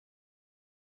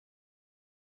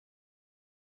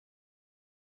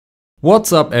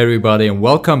What's up everybody and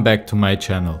welcome back to my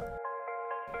channel.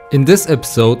 In this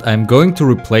episode I'm going to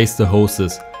replace the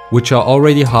hoses, which are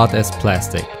already hard as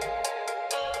plastic.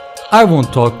 I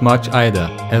won't talk much either,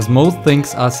 as most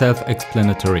things are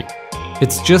self-explanatory.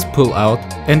 It's just pull out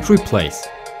and replace.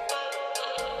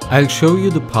 I'll show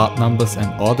you the part numbers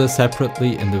and order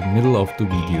separately in the middle of the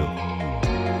video.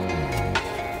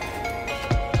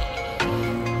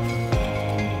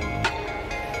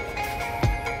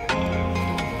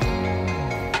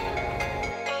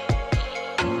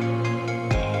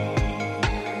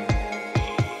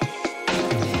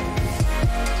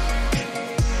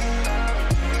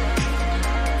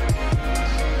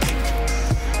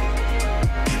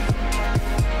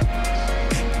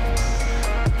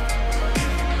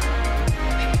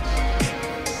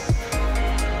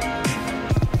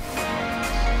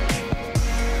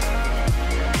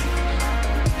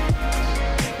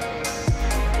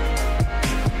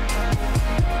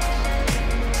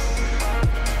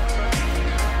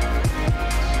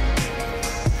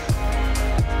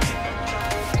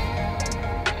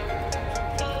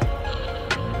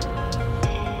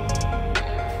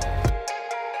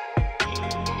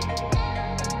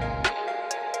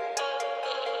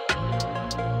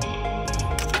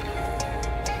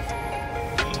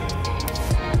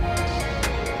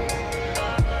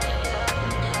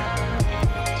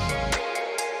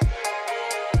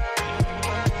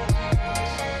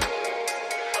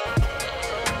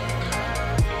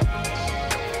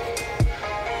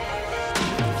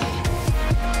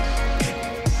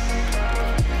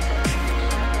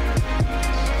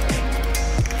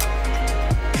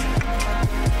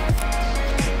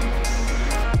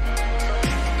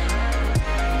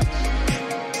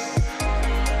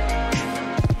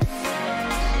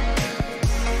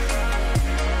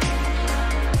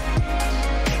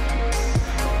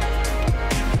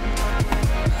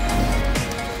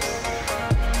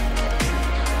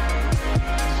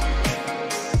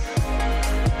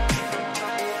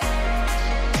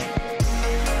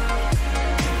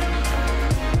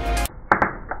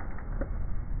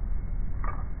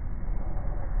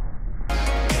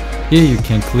 Here you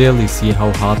can clearly see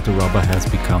how hard the rubber has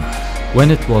become. When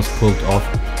it was pulled off,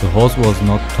 the hose was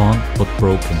not torn but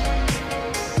broken.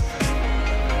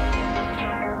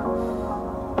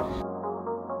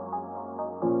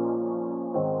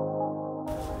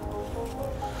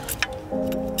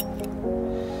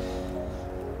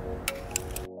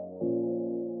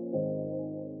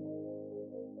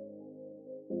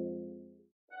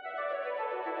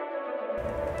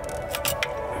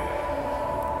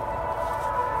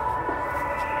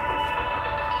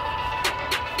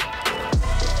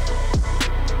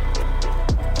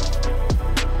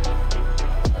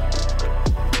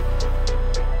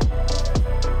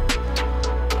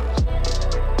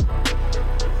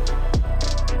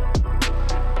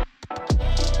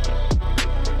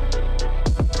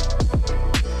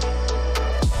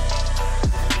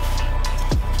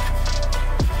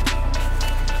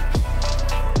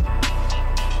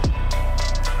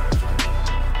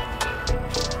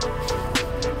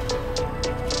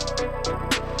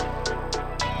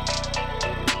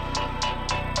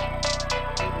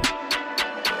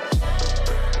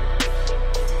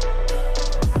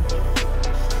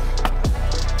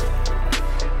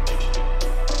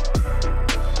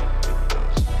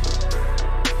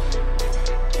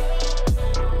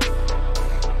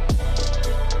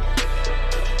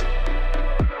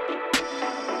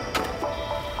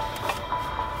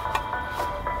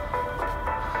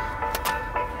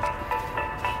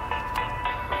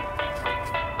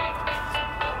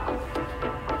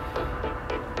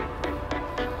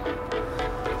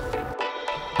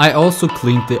 I also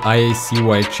cleaned the IAC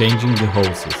while changing the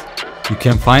hoses. You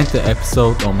can find the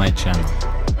episode on my channel.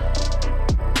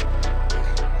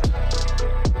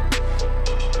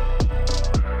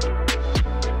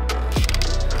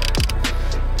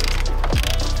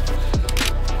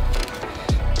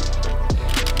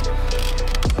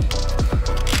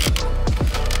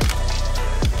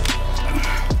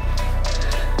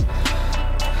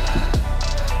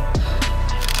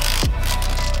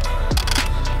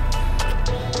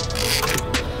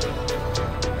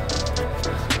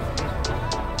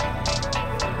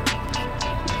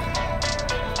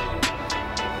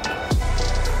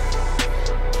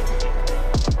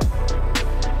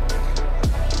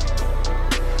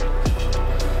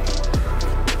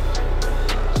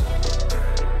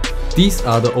 These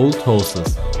are the old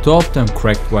hoses, 2 of them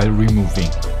cracked while removing.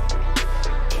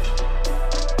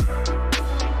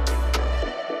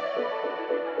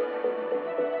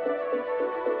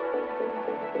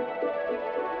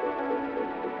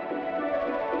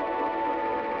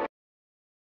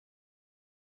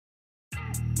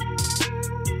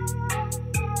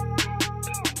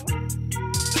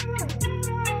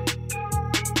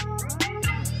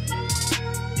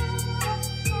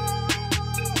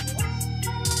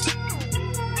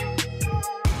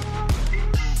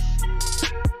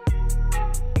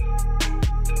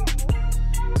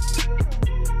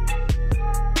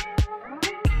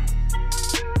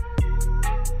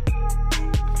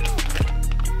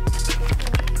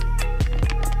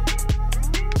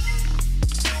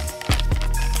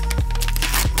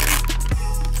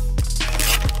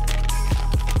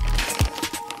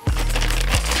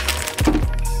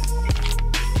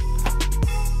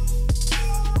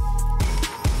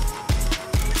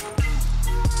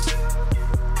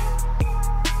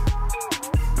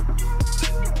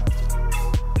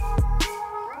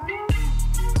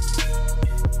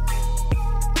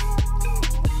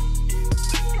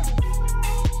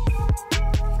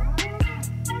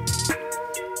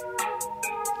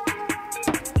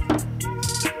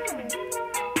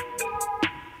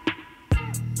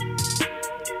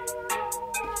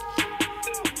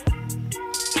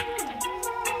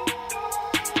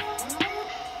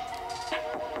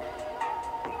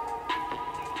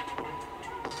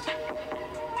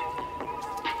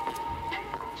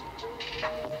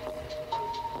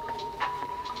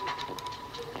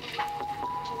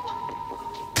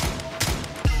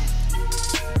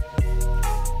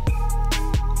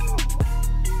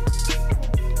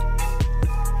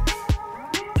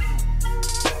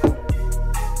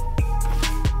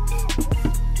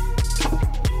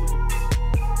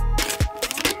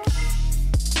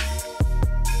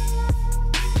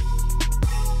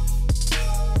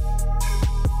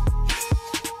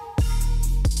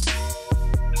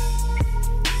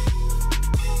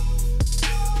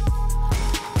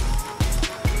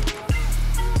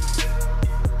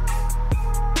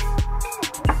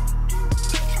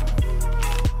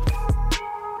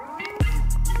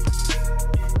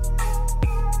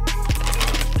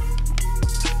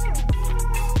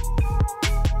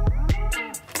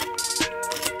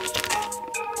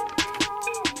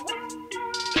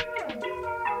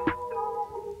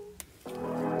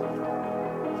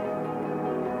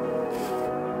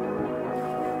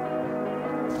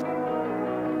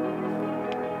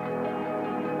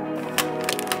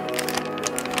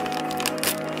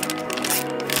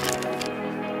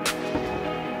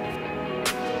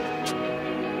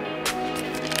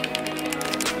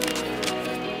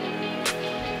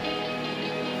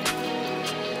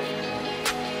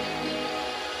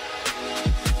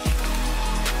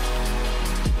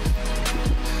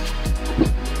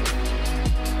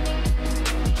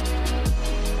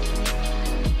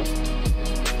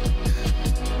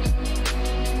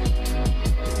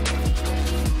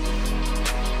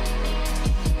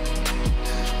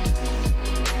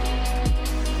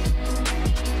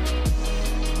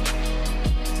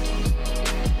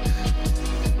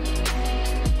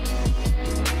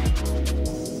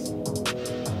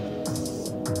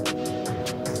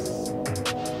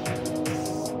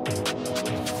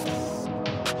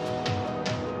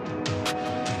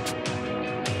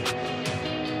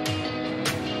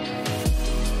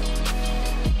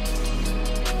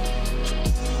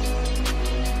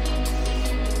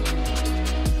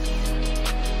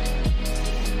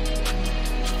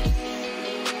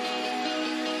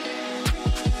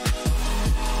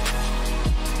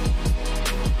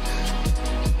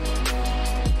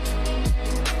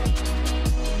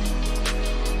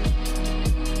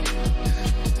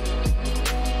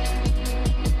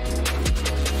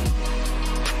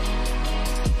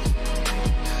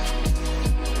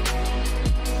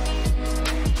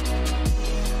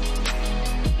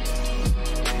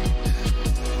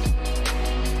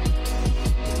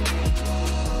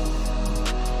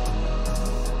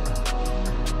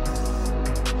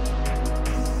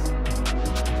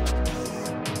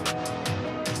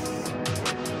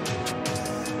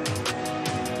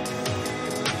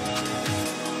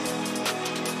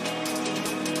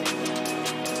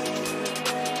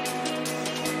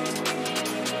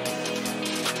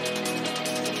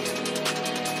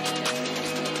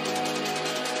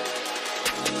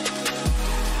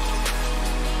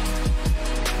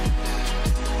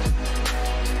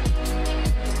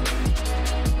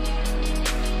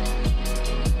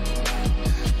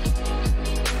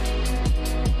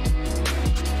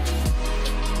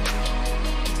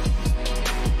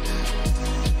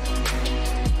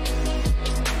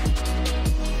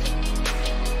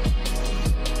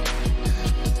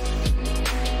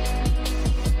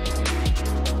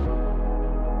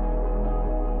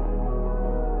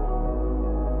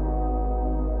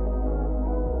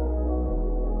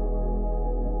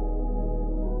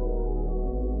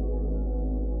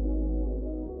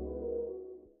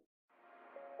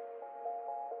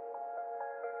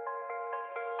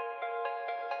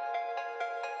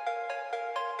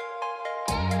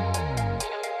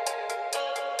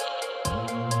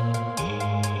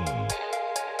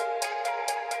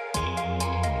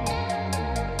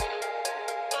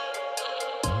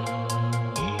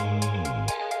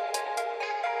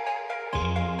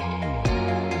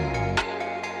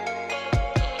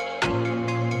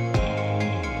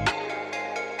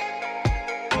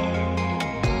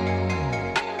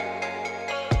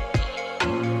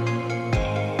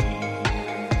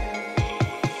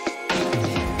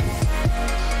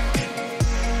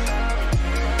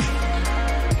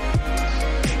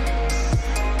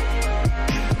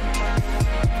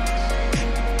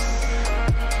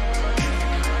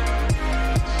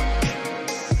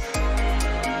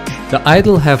 The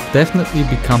idle have definitely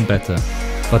become better,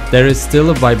 but there is still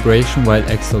a vibration while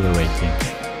accelerating.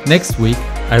 Next week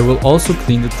I will also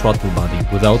clean the throttle body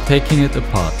without taking it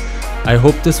apart. I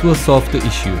hope this will solve the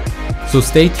issue. So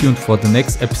stay tuned for the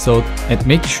next episode and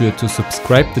make sure to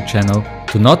subscribe the channel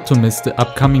to not miss the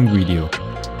upcoming video.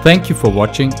 Thank you for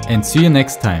watching and see you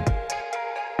next time.